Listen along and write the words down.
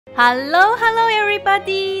Hello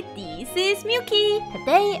everybody, this is Milky.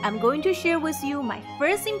 Today I'm going to share with you my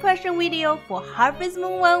first impression video for Harvest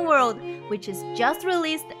Moon One World, which is just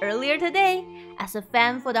released earlier today. As a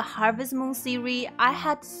fan for the Harvest Moon series, I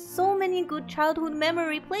had so many good childhood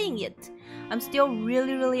memory playing it. I'm still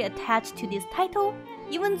really attached to this title.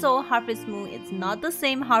 Even though Harvest Moon is not the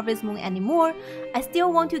same Harvest Moon anymore, I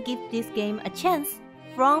still want to give this game a chance.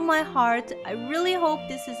 From my heart, I really hope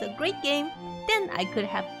this is a great game. Then I could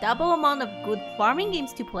have double amount of good farming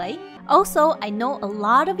games to play. Also, I know a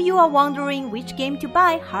lot of you are wondering which game to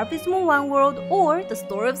buy, Harvest Moon One World or the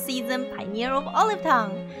Story of Season Pioneer of Olive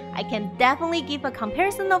Town. I can definitely give a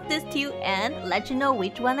comparison of these two and let you know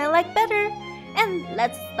which one I like better. And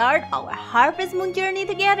let's start our Harvest Moon journey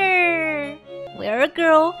together. We're a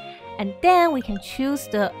girl. And then we can choose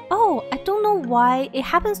the... Oh, I don't know why. It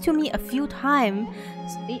happens to me a few times.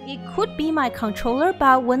 It could be my controller,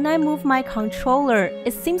 but when I move my controller,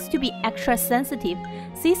 it seems to be extra sensitive.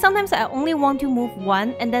 See, sometimes I only want to move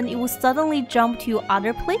one and then it will suddenly jump to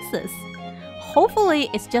other places. Hopefully,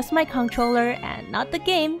 it's just my controller and not the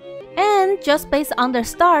game. And just based on the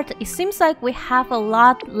start, it seems like we have a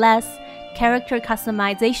lot less character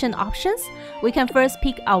customization options. We can first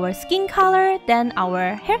pick our skin color, then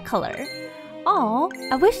our hair color. Oh,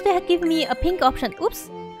 I wish they had given me a pink option. Oops!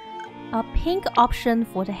 A pink option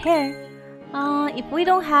for the hair. If we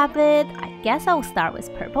don't have it, I guess I'll start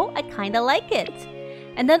with purple. I kinda like it.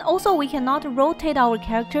 And then also we cannot rotate our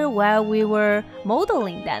character while we were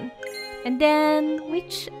modeling them. And then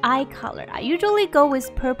which eye color? I usually go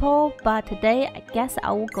with purple, but today I guess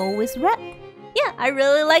I will go with red. Yeah, I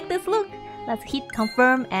really like this look. Let's hit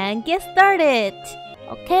confirm and get started.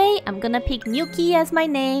 Okay, I'm gonna pick Milky as my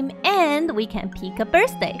name and we can pick a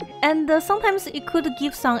birthday. And sometimes it could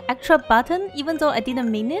give some extra button even though I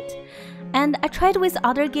didn't mean it. And I tried with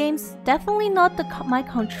other games, definitely not my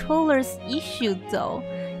controller's issue though.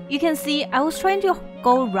 You can see I was trying to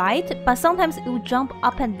go right, but sometimes it would jump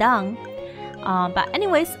up and down. But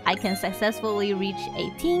anyways, I can successfully reach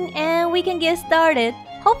 18 and we can get started.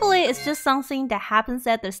 Hopefully it's just something that happens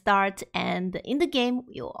at the start and in the game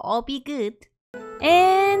we'll all be good.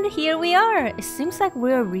 And here we are. It seems like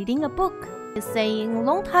we're reading a book. It's saying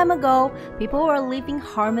long time ago, people were living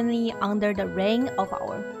harmony under the reign of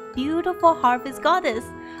our beautiful harvest goddess.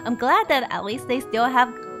 I'm glad that at least they still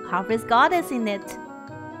have harvest goddess in it.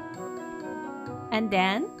 And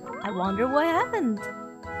then I wonder what happened.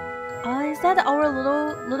 Is that our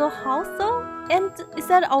little house though? And is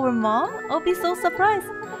that our mom? I'll be so surprised.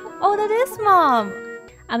 Oh, that is mom!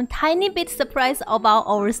 I'm tiny bit surprised about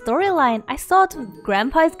our storyline. I thought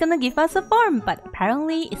grandpa is gonna give us a farm, but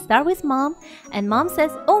apparently it starts with mom. And mom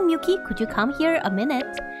says, oh Milky, could you come here a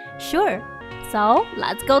minute? Sure. So,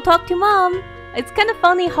 let's go talk to mom. It's kinda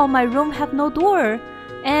funny how my room have no door.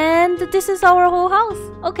 And this is our whole house.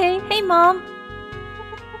 Okay, hey mom.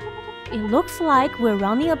 It looks like we're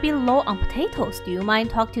running a bit low on potatoes. Do you mind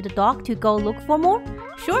talk to the dog to go look for more?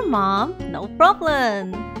 Sure, mom. No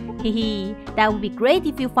problem. Hehe, that would be great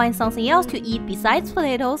if you find something else to eat besides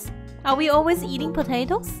potatoes. Are we always eating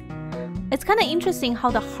potatoes? It's kinda interesting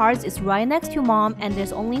how the heart is right next to mom and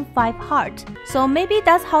there's only 5 hearts. So maybe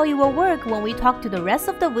that's how it will work when we talk to the rest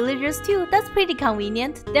of the villagers too. That's pretty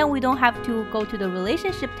convenient. Then we don't have to go to the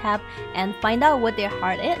relationship tab and find out what their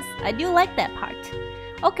heart is. I do like that part.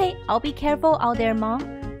 Okay, I'll be careful out there, mom.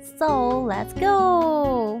 So, let's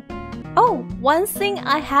go! Oh, one thing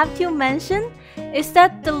I have to mention is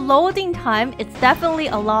that the loading time is definitely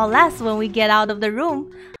a lot less when we get out of the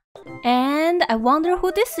room. And I wonder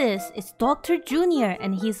who this is. It's Dr. Junior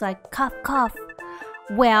and he's like, cough cough.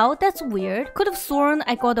 Well, that's weird. Could have sworn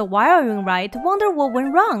I got the wiring right. Wonder what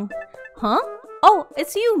went wrong. Huh? Oh,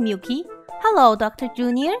 it's you, Milky. Hello, Dr.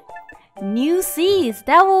 Junior. New seeds,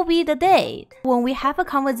 that will be the day. When we have a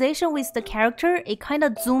conversation with the character, it kind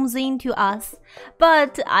of zooms into us.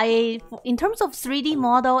 But in terms of 3D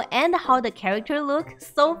model and how the character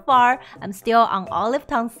looks, so far, I'm still on Olive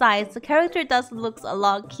Town side. The character does looks a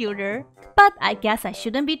lot cuter. But I guess I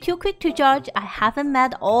shouldn't be too quick to judge. I haven't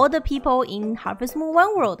met all the people in Harvest Moon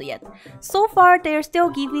One World yet. So far, they're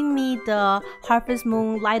still giving me the Harvest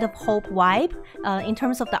Moon Light of Hope vibe in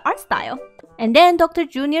terms of the art style. And then Dr.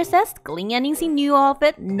 Junior says, glean anything new of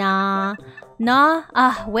it? Nah.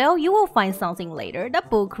 Well, you will find something later.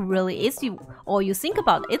 That book really is all you think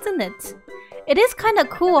about, isn't it? It is kinda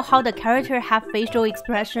cool how the characters have facial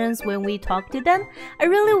expressions when we talk to them. I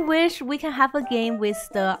really wish we can have a game with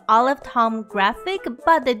the Olive Town graphic,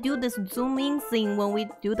 but they do this zoom in thing when we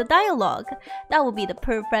do the dialogue. That would be the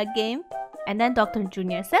perfect game. And then Dr.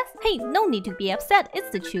 Junior says, hey, no need to be upset. It's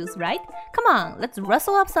the juice, right? Come on, let's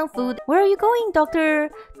rustle up some food. Where are you going, Dr.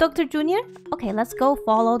 Junior? Okay, let's go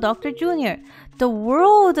follow Dr. Junior. The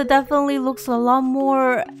world definitely looks a lot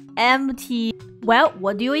more empty. Well,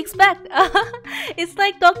 what do you expect? It's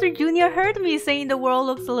like Dr. Junior heard me saying the world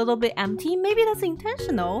looks a little bit empty. Maybe that's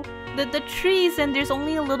intentional. The trees and there's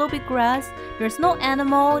only a little bit grass. There's no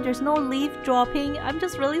animal, there's no leaf dropping. I'm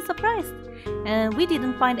just really surprised. And we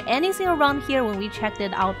didn't find anything around here when we checked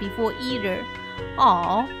it out before either.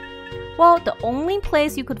 Aww. Well, the only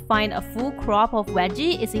place you could find a full crop of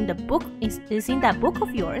veggie is in that book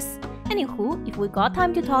of yours. Anywho, if we got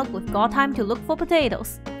time to talk, we've got time to look for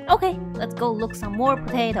potatoes. Okay, let's go look some more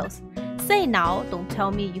potatoes. Say now, don't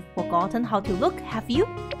tell me you've forgotten how to look, have you?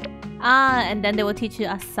 And then they will teach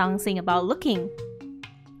us something about looking.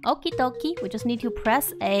 Okie dokie, we just need to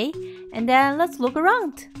press A, and then let's look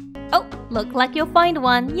around. Oh, look like you'll find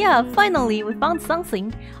one. Yeah, finally, we found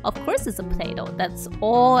something. Of course it's a potato. That's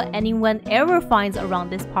all anyone ever finds around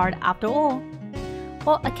this part after all.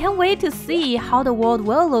 Well, I can't wait to see how the world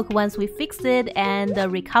will look once we fix it and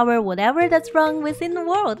recover whatever that's wrong within the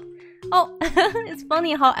world. Oh, it's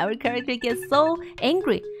funny how our character gets so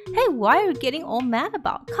angry. Hey, why are you getting all mad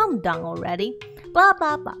about? Calm down already. Blah,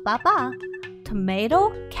 blah, blah, blah, blah.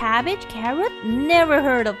 Tomato, cabbage, carrot? Never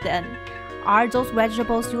heard of them. Are those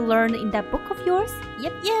vegetables you learned in that book of yours?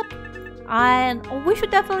 Yep. And we should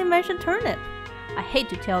definitely mention turnip. I hate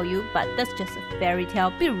to tell you, but that's just a fairy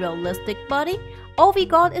tale. Be realistic, buddy. All we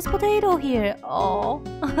got is potato here. Oh.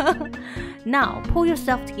 Now, pull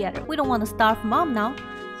yourself together. We don't want to starve mom now.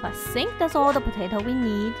 So I think that's all the potato we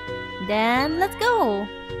need. Then let's go.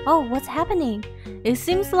 Oh, what's happening? It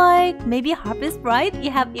seems like maybe harvest right?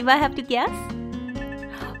 If I have to guess?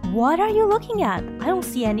 What are you looking at? I don't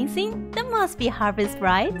see anything. That must be harvest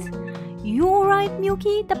right? You alright,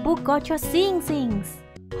 Milky? The book got you seeing things.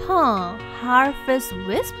 Huh, harvest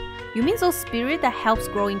wisp? You mean those spirit that helps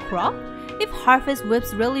growing crop? If harvest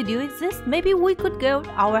wisps really do exist, maybe we could get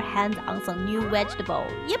our hands on some new vegetable.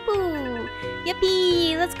 Yippoo!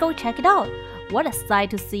 Yippee! Let's go check it out. What a sight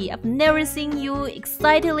to see. I've never seen you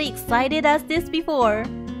excitedly excited as this before.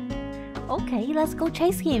 Okay, let's go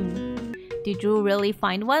chase him. Did you really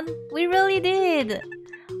find one? We really did.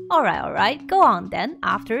 Alright, go on then,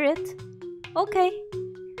 after it. Okay.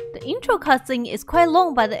 The intro cutscene is quite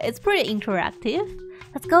long, but it's pretty interactive.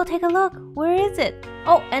 Let's go take a look. Where is it?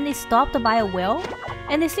 Oh, and it's stopped by a well.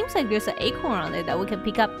 And it seems like there's an acorn on it that we can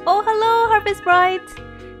pick up. Oh, hello, Harvest Bright!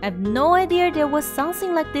 I have no idea there was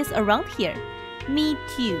something like this around here. Me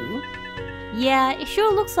too. Yeah, it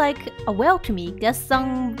sure looks like a well to me. Guess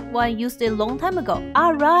someone used it a long time ago.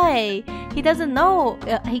 Alright! He doesn't know.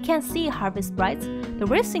 He can't see Harvest Bright. The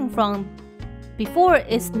racing from before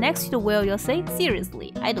is next to the well, you'll say?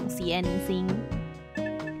 Seriously, I don't see anything.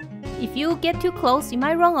 If you get too close, you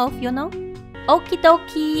might run off, you know? Okie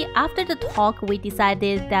dokie, after the talk, we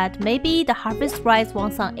decided that maybe the Harvest Brides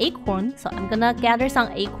want some acorn, so I'm gonna gather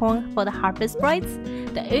some acorn for the Harvest Brides.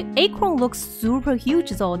 The acorn looks super huge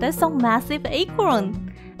though, that's some massive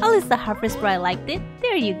acorn. At least the Harvest Bride liked it.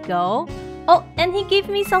 There you go. Oh, and he gave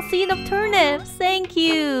me some seed of turnips. Thank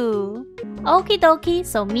you. Okie dokie,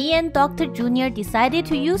 so me and Dr. Junior decided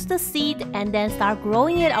to use the seed and then start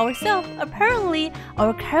growing it ourselves. Apparently,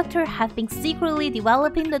 our character has been secretly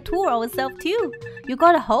developing the tool ourselves too. You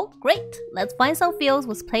got a hoe? Great! Let's find some fields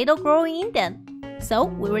with potato growing in them. So,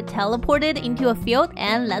 we were teleported into a field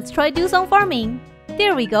and let's try do some farming.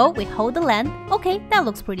 There we go, we hold the land. Okay, that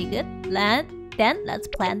looks pretty good. Then let's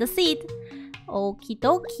plant the seed. Okie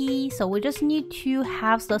dokie, so we just need to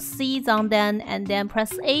have the seeds on them and then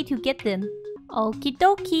press A to get them. Okie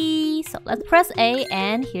dokie, so let's press A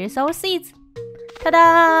and here's our seeds.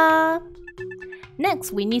 Ta-da!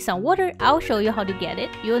 Next, we need some water. I'll show you how to get it.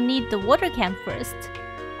 You'll need the water can first.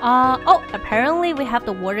 Oh, apparently we have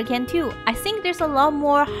the water can too. I think there's a lot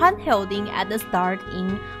more hand-holding at the start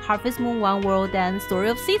in Harvest Moon 1 World than Story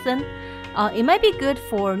of Season. It might be good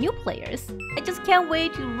for new players. I just can't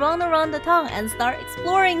wait to run around the town and start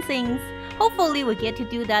exploring things. Hopefully we get to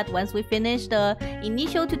do that once we finish the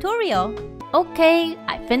initial tutorial. Okay,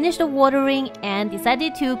 I finished the watering and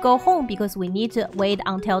decided to go home because we need to wait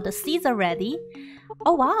until the seeds are ready.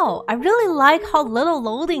 Oh wow, I really like how little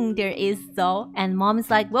loading there is though. And mom is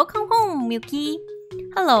like, welcome home, Milky.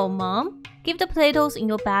 Hello, mom. Give the potatoes in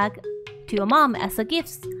your bag to your mom as a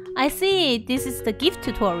gift. I see, this is the gift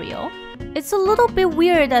tutorial. It's a little bit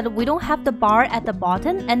weird that we don't have the bar at the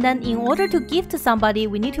bottom, and then in order to give to somebody,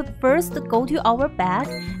 we need to first go to our bag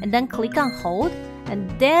and then click on hold and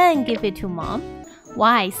then give it to mom.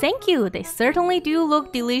 Why, thank you, they certainly do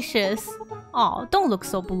look delicious. Oh, don't look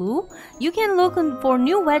so blue. You can look for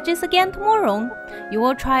new wedges again tomorrow.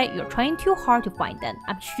 You're trying too hard to find them.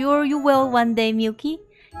 I'm sure you will one day, Milky.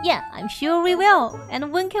 Yeah, I'm sure we will.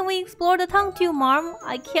 And when can we explore the town too, Mom?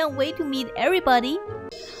 I can't wait to meet everybody.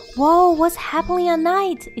 Whoa, what's happening at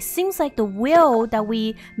night? It seems like the wheel that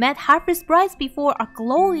we met Harvest Sprites before are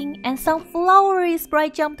glowing and some flowery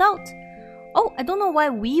sprite jumped out. Oh, I don't know why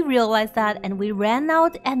we realized that and we ran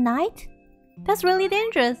out at night. That's really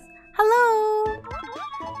dangerous. Hello!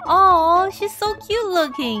 Oh, she's so cute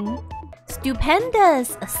looking.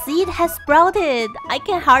 Stupendous! A seed has sprouted. I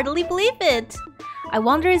can hardly believe it. I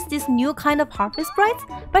wonder is this new kind of Harvest Sprite?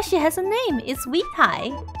 But she has a name. It's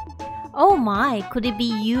Milky. Oh my, could it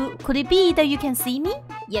be you? Could it be that you can see me?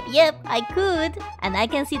 Yep, I could. And I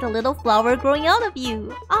can see the little flower growing out of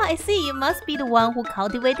you. Ah, I see, you must be the one who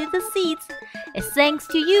cultivated the seeds. It's thanks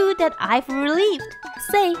to you that I've relieved.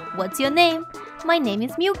 Say, what's your name? My name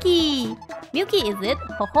is Milky. Milky, is it?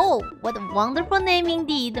 Ho ho, what a wonderful name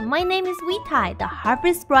indeed. My name is Milky, the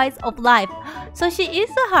Harvest Sprite of life. So she is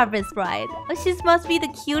a Harvest Sprite. She must be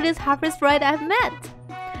the cutest Harvest Sprite I've met.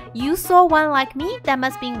 You saw one like me? That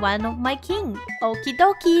must be one of my king. Okie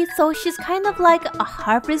dokie, so she's kind of like a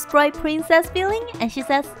Harvest Sprite princess feeling? And she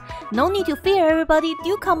says, no need to fear everybody,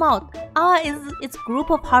 do come out. Ah, is group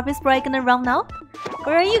of Harvest Sprite gonna run now?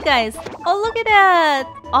 Where are you guys? Oh, look at that!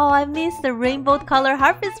 Oh, I miss the rainbow color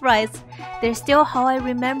Harvest Sprites. They're still how I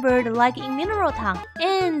remembered like in Mineral Town.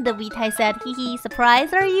 And the Milky said, hee,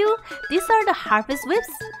 surprised are you? These are the Harvest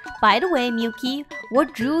Whips. By the way, Milky,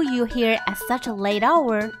 what drew you here at such a late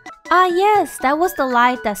hour? Ah yes, that was the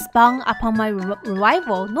light that spun upon my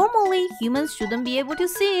arrival. Normally, humans shouldn't be able to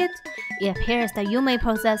see it. It appears that you may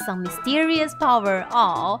possess some mysterious power.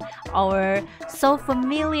 Oh, our so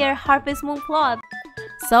familiar Harvest Moon plot.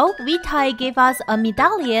 So, Milky gave us a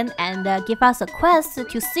medallion and gave us a quest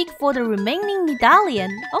to seek for the remaining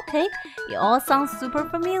medallion. Okay, it all sounds super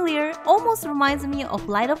familiar. Almost reminds me of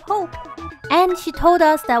Light of Hope. And she told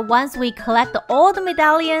us that once we collect all the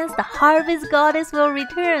medallions, the Harvest Goddess will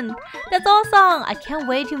return. That's awesome! I can't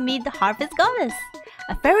wait to meet the Harvest Goddess.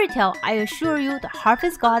 A fairy tale, I assure you, the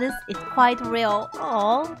Harvest Goddess is quite real.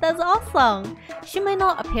 Oh, that's awesome! She may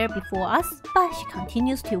not appear before us, but she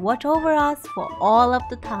continues to watch over us for all of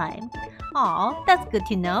the time. Oh, that's good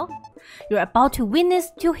to know. You're about to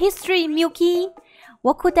witness to history, Milky.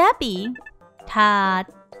 What could that be?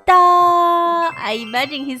 Ta-da! I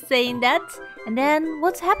imagine he's saying that. And then,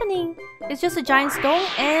 what's happening? It's just a giant stone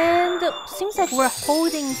and seems like we're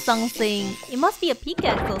holding something. It must be a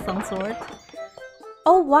pickaxe of some sort.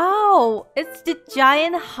 Oh wow! It's the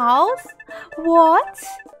giant house? What?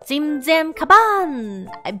 Zim Zam Kaban!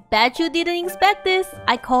 I bet you didn't expect this.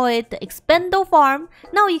 I call it the Expendo Farm.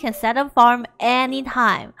 Now you can set up farm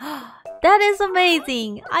anytime. That is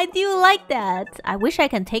amazing! I do like that. I wish I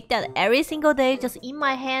can take that every single day just in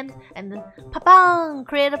my hand and then pa-bang!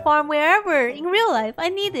 Create a farm wherever. In real life, I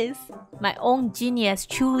need this. My own genius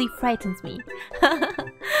truly frightens me.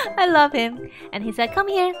 I love him. And he said, come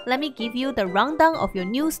here, let me give you the rundown of your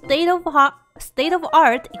new state-of-art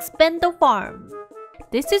Expendo Farm.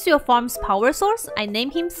 This is your farm's power source. I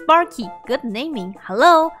named him Sparky. Good naming.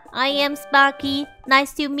 Hello, I am Sparky.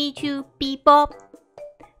 Nice to meet you, Bebop.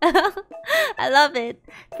 I love it.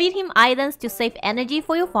 Feed him items to save energy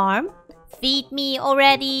for your farm. Feed me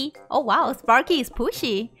already. Oh wow, Sparky is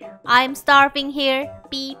pushy. I'm starving here.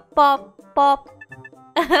 Beep bop bop.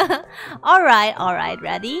 Alright,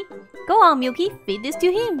 ready? Go on, Milky, feed this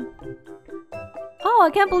to him. Oh, I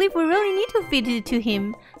can't believe we really need to feed it to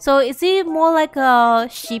him. So is it more like a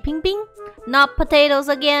shipping bin? Not potatoes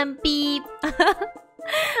again, beep.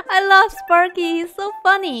 I love Sparky, he's so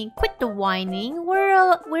funny. Quit the whining,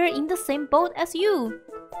 we're in the same boat as you.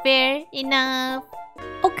 Fair enough.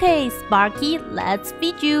 Okay, Sparky, let's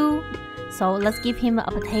feed you. So let's give him a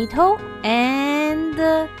potato and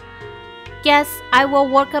guess I will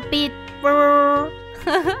work a bit.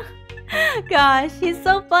 Gosh, he's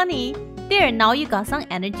so funny. There, now you got some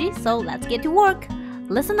energy, so let's get to work.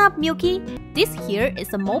 Listen up, Milky. This here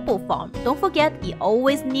is a mobile farm. Don't forget, you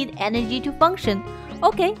always need energy to function.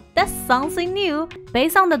 Okay, that's something new.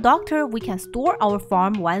 Based on the doctor, we can store our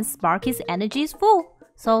farm once Sparky's energy is full.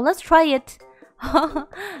 So let's try it.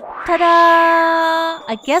 Ta-da!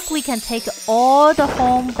 I guess we can take all the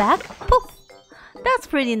home back. Poof! That's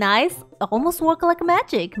pretty nice. Almost work like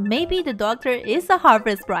magic. Maybe the doctor is a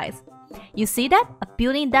Harvest Prize. You see that? A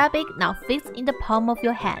building that big now fits in the palm of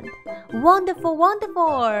your hand. Wonderful,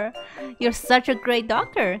 wonderful! You're such a great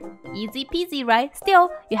doctor. Easy peasy, right? Still,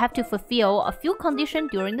 you have to fulfill a few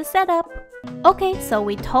conditions during the setup. Okay, so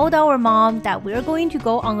we told our mom that we're going to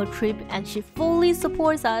go on a trip and she fully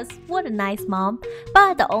supports us. What a nice mom.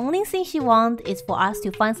 But the only thing she wants is for us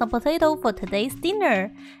to find some potato for today's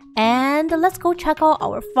dinner. And let's go check out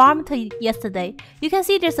our farm yesterday. You can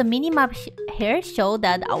see there's a mini map here show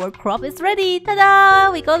that our crop is ready.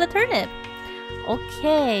 Ta-da! We got the turnip.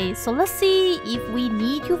 Okay, so let's see if we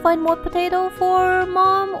need to find more potato for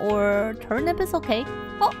mom or turnip is okay.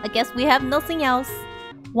 Well, I guess we have nothing else.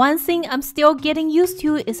 One thing I'm still getting used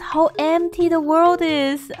to is how empty the world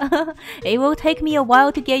is. It will take me a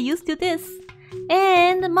while to get used to this.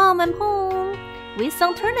 And mom, I'm home with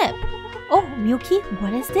some turnip. Oh, Milky,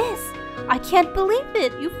 what is this? I can't believe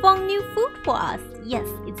it. You found new food for us. Yes,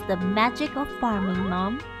 it's the magic of farming,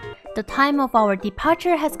 mom. The time of our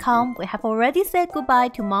departure has come. We have already said goodbye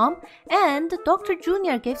to mom, and Dr.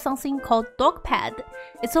 Junior gave something called Dog Pad.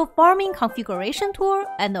 It's a farming configuration tool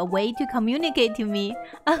and a way to communicate to me.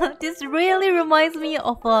 This really reminds me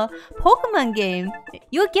of a Pokemon game.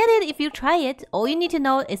 You'll get it if you try it. All you need to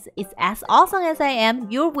know is it's as awesome as I am.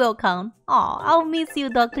 You're welcome. Aw, I'll miss you,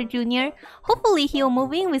 Dr. Junior. Hopefully he'll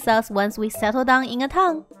move in with us once we settle down in a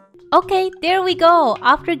town. Okay, there we go.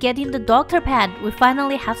 After getting the doctor pad, we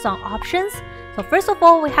finally have some options. So first of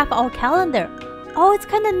all, we have our calendar. Oh, it's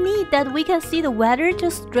kind of neat that we can see the weather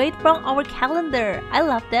just straight from our calendar. I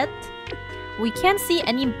love that. We can't see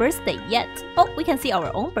any birthday yet. Oh, we can see our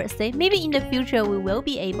own birthday. Maybe in the future we will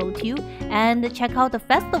be able to. And check out the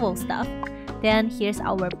festival stuff. Then here's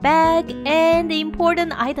our bag and the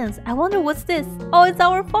important items. I wonder what's this? Oh, it's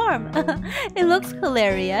our farm. It looks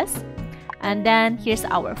hilarious. And then here's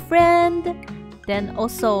our friend. Then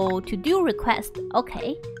also to-do request.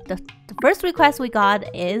 Okay, the first request we got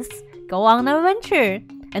is go on an adventure.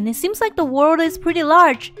 And it seems like the world is pretty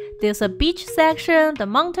large. There's a beach section, the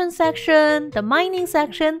mountain section, the mining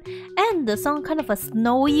section, and some kind of a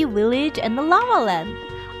snowy village and the lava land.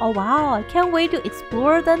 Oh wow, I can't wait to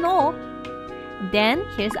explore them all. Then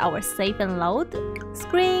here's our save and load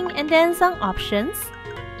screen and then some options.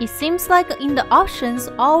 It seems like in the options,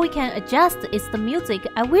 all we can adjust is the music.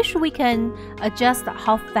 I wish we can adjust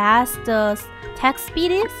how fast the text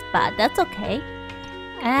speed is, but that's okay.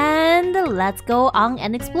 And let's go on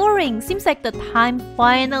and exploring. Seems like the time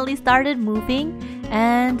finally started moving,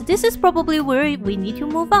 and this is probably where we need to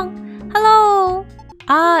move on. Hello!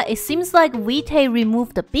 It seems like Vitae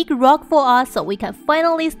removed the big rock for us so we can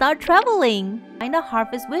finally start traveling. Find the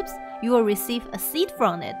harvest whips. You will receive a seed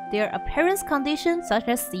from it. There are appearance conditions such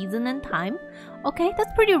as season and time. Okay,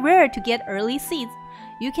 that's pretty rare to get early seeds.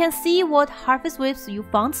 You can see what harvest whips you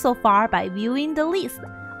found so far by viewing the list.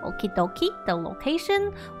 Okie dokie, the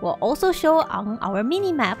location will also show on our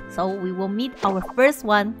mini-map, so we will meet our first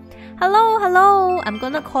one. Hello, hello, I'm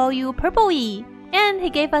gonna call you Purple-y. And he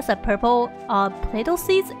gave us a purple potato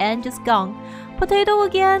seeds and just gone. Potato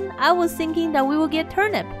again? I was thinking that we will get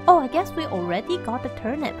turnip. Oh, I guess we already got the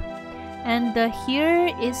turnip. And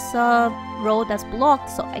here is a road that's blocked,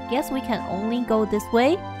 so I guess we can only go this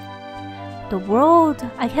way. The world!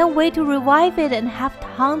 I can't wait to revive it and have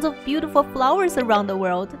tons of beautiful flowers around the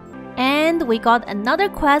world. And we got another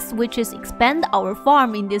quest, which is expand our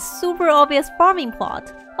farm in this super obvious farming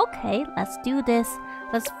plot. Okay, let's do this.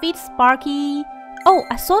 Let's feed Sparky. Oh,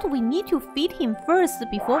 I thought we need to feed him first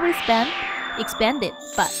before we expand it.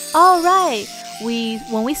 But alright,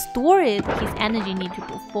 when we store it, his energy needs to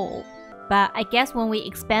be full. But I guess when we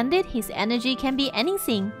expand it, his energy can be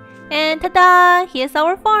anything. And ta-da! Here's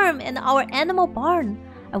our farm and our animal barn.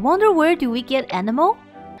 I wonder where do we get animal?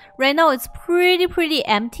 Right now it's pretty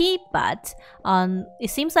empty, but it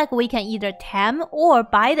seems like we can either tame or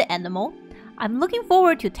buy the animal. I'm looking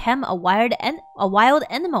forward to tame a wild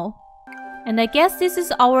animal. And I guess this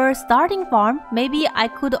is our starting farm. Maybe I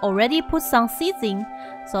could already put some seeds in.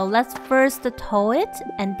 So let's first tow it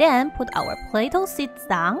and then put our potato seeds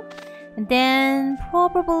down. And then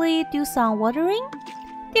probably do some watering.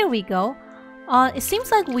 There we go. It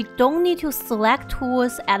seems like we don't need to select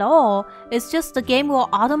tools at all. It's just the game will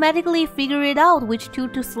automatically figure it out which tool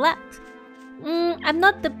to select. I'm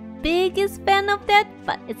not the biggest fan of that,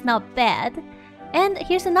 but it's not bad. And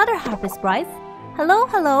here's another harvest prize. Hello,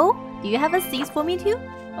 hello. Do you have a seeds for me too?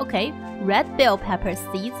 Okay, red bell pepper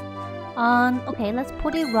seeds. Okay, let's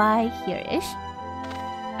put it right here-ish.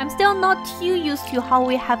 I'm still not too used to how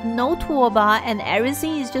we have no toolbar and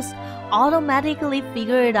everything is just automatically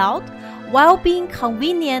figured out. While being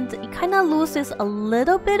convenient, it kinda loses a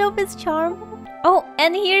little bit of its charm. Oh,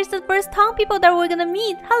 and here's the first town people that we're gonna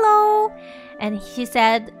meet. Hello! And she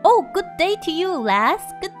said, oh, good day to you, lass.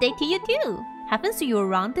 Good day to you too. Happens to you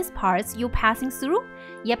around these parts you're passing through?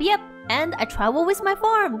 Yep. and I travel with my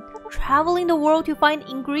farm. Traveling the world to find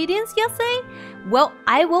ingredients, you say? Well,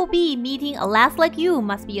 I will be meeting a lass like you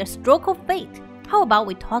must be a stroke of fate. How about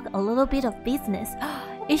we talk a little bit of business?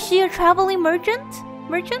 Is she a traveling merchant?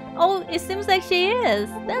 Oh, it seems like she is.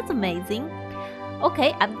 That's amazing.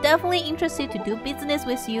 Okay, I'm definitely interested to do business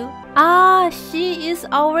with you. Ah, she is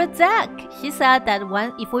our Zack. She said that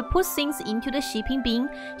if we put things into the shipping bin,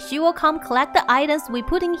 she will come collect the items we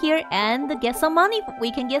put in here and get some money.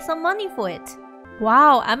 We can get some money for it.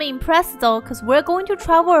 Wow, I'm impressed though, because we're going to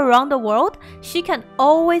travel around the world. She can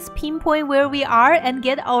always pinpoint where we are and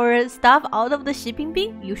get our stuff out of the shipping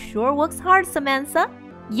bin. You sure works hard, Samantha.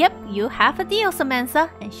 Yep, you have a deal, Samantha.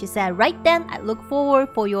 And she said, right then, I look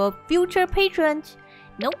forward for your future patronage.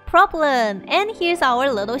 No problem. And here's our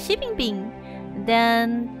little shipping bin.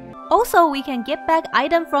 Then, also we can get back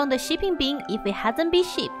item from the shipping bin if it hasn't been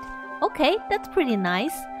shipped. Okay, that's pretty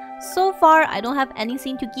nice. So far, I don't have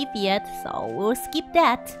anything to give yet, so we'll skip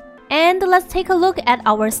that. And let's take a look at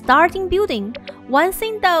our starting building. One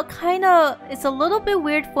thing that is a little bit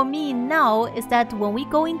weird for me now is that when we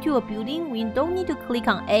go into a building, we don't need to click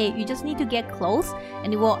on A, you just need to get close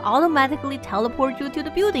and it will automatically teleport you to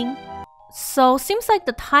the building. So seems like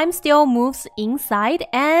the time still moves inside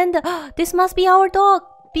and this must be our dog.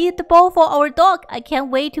 Be the ball for our dog. I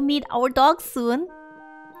can't wait to meet our dog soon.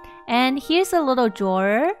 And here's a little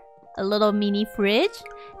drawer, a little mini fridge,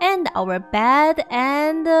 and our bed,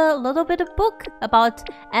 and a little bit of book about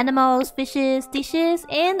animals, fishes, dishes,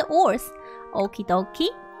 and oars. Okie dokie.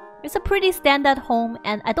 It's a pretty standard home,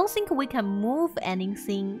 and I don't think we can move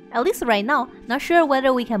anything, at least right now. Not sure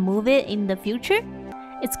whether we can move it in the future.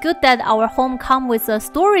 It's good that our home comes with a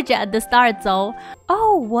storage at the start though.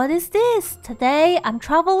 Oh, what is this? Today I'm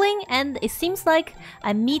traveling and it seems like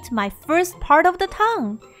I meet my first part of the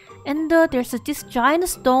town. And there's this giant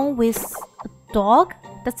stone with a dog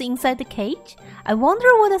that's inside the cage. I wonder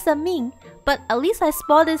what does that mean? But at least I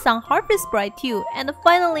spotted some harvest bride too. And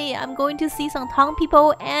finally, I'm going to see some town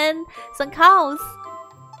people and some cows.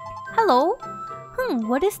 Hello?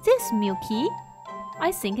 What is this, Milky?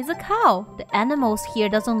 I think it's a cow. The animals here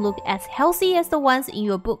doesn't look as healthy as the ones in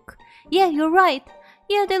your book. Yeah, you're right.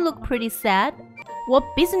 Yeah, they look pretty sad.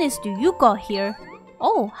 What business do you got here?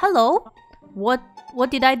 Oh, hello. What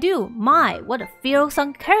did I do? My, what a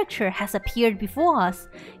fearsome character has appeared before us.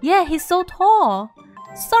 Yeah, he's so tall.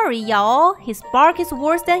 Sorry, y'all. His bark is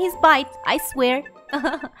worse than his bite, I swear.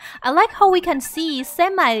 I like how we can see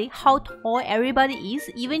how tall everybody is,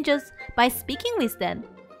 even just by speaking with them.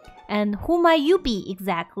 And who might you be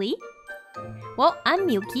exactly? Well, I'm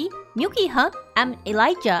Milky. Milky, huh? I'm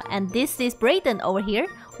Elijah, and this is Brayden over here.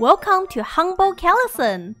 Welcome to Humble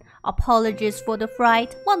Callison. Apologies for the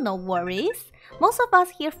fright. Well, no worries. Most of us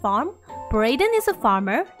here farm. Brayden is a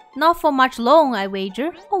farmer. Not for much long, I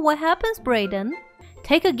wager. Oh, what happens, Brayden?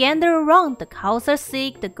 Take a gander around. The cows are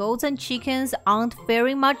sick. The goats and chickens aren't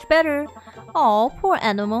faring much better. Oh, poor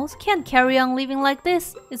animals. Can't carry on living like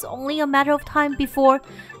this. It's only a matter of time before...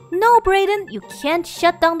 No, Brayden, you can't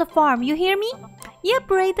shut down the farm. You hear me? Yeah,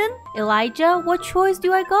 Brayden. Elijah, what choice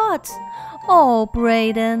do I got? Oh,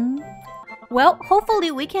 Brayden. Well,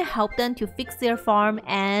 hopefully we can help them to fix their farm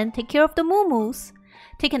and take care of the moo-moos.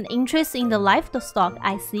 Take an interest in the livestock,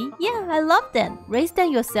 I see. Yeah, I love them. Raise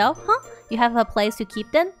them yourself, huh? You have a place to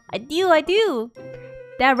keep them? I do.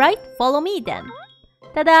 That right? Follow me then.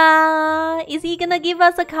 Ta-da! Is he gonna give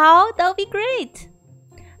us a cow? That'll be great.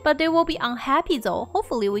 But they will be unhappy though.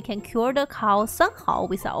 Hopefully we can cure the cow somehow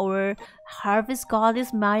with our harvest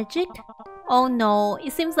goddess magic. Oh no,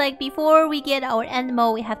 it seems like before we get our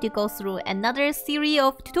animal, we have to go through another series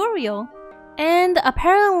of tutorial. And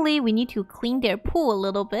apparently we need to clean their poo a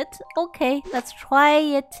little bit. Okay, let's try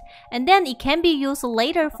it. And then it can be used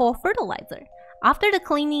later for fertilizer. After the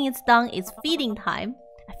cleaning is done, it's feeding time.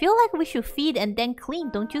 I feel like we should feed and then clean,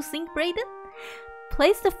 don't you think, Brayden?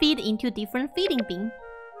 Place the feed into different feeding bin.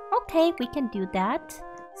 Okay, we can do that.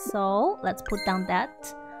 So, let's put down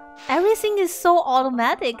that. Everything is so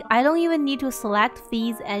automatic. I don't even need to select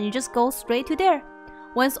feeds and you just go straight to there.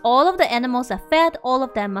 Once all of the animals are fed, all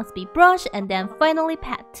of them must be brushed and then finally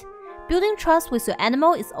pet. Building trust with your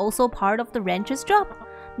animal is also part of the rancher's job.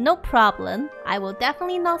 No problem. I will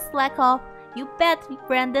definitely not slack off. You bet,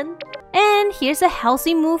 Brandon. And here's a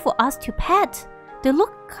healthy moo for us to pet. They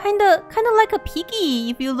look kinda like a piggy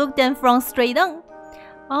if you look them from straight on.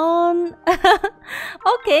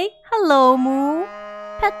 Okay, hello moo.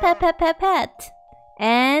 Pet.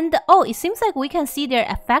 And oh, it seems like we can see their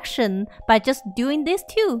affection by just doing this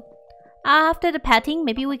too. After the petting,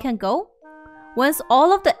 maybe we can go. Once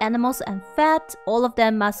all of the animals are fed, all of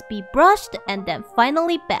them must be brushed and then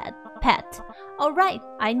finally pet. Alright,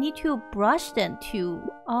 I need to brush them too.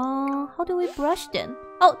 How do we brush them?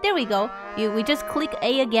 Oh, there we go. We just click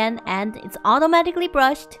A again and it's automatically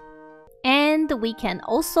brushed. And we can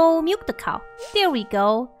also milk the cow. There we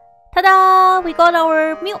go. Ta-da! We got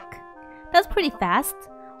our milk. That's pretty fast.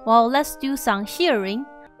 Well, let's do some shearing.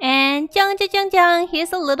 And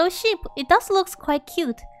here's a little sheep. It does look quite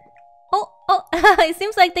cute. Oh, it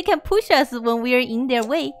seems like they can push us when we're in their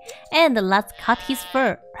way. And let's cut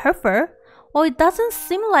her fur. Well, it doesn't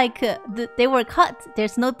seem like they were cut.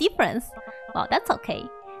 There's no difference. Well, that's okay.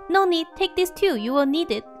 No need. Take this too. You will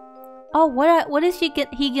need it. Oh, what is he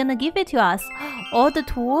gonna give it to us? All the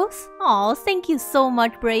tools? Oh, thank you so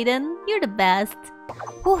much, Brayden. You're the best.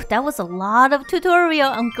 Whew, that was a lot of tutorial.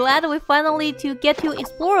 I'm glad we finally get to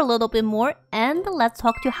explore a little bit more. And let's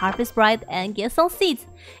talk to Harvest Bride and get some seeds.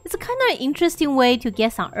 It's a kind of interesting way to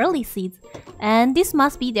get some early seeds. And this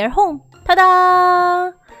must be their home.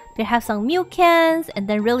 Ta-da! They have some milk cans and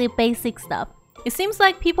then really basic stuff. It seems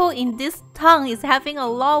like people in this town is having a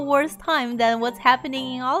lot worse time than what's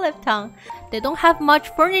happening in Olive Town. They don't have much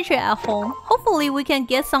furniture at home. Hopefully we can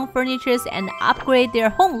get some furniture and upgrade their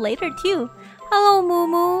home later too. Hello, Moo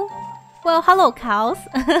Moo. Well, hello, cows.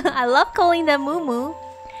 I love calling them Moo Moo.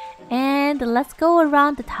 And let's go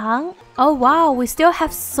around the town. Oh wow, we still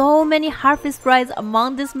have so many harvest rides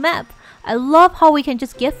among this map. I love how we can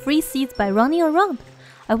just get free seeds by running around.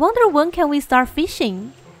 I wonder when can we start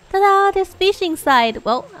fishing? Ta-da! There's fishing side.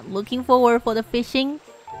 Well, I'm looking forward for the fishing.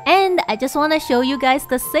 And I just want to show you guys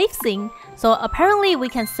the save thing. So apparently we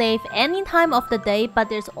can save any time of the day, but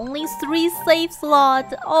there's only 3 save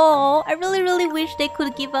slots. Oh, I really wish they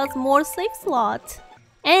could give us more save slots.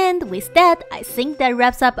 And with that, I think that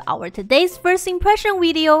wraps up our today's first impression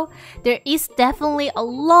video. There is definitely a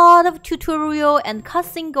lot of tutorial and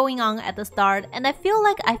cutscene going on at the start, and I feel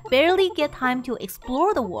like I barely get time to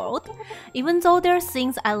explore the world. Even though there are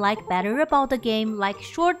things I like better about the game, like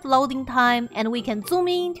short loading time, and we can zoom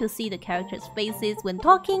in to see the characters' faces when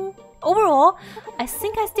talking. Overall, I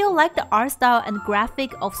think I still like the art style and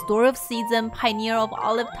graphic of Story of Season, Pioneer of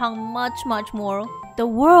Olive Town much more. The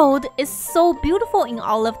world is so beautiful in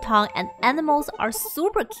Olive Town and animals are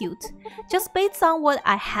super cute. Just based on what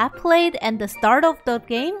I have played and the start of the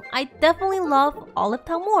game, I definitely love Olive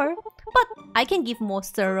Town more. But I can give more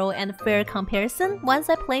thorough and fair comparison once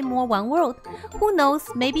I play more One World. Who knows,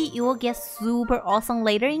 maybe it will get super awesome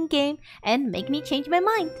later in game and make me change my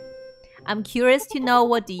mind. I'm curious to know,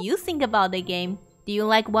 what do you think about the game? Do you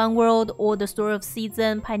like One World or the Story of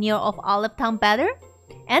Season, Pioneer of Olive Town better?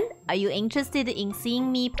 And are you interested in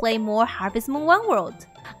seeing me play more Harvest Moon One World?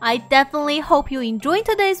 I definitely hope you enjoyed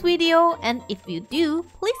today's video, and if you do,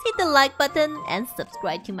 please hit the like button and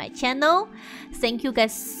subscribe to my channel. Thank you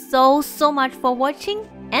guys so much for watching,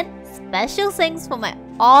 and special thanks for my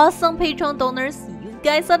awesome Patreon donors. You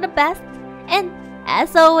guys are the best, and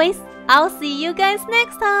as always, I'll see you guys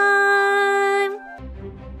next time!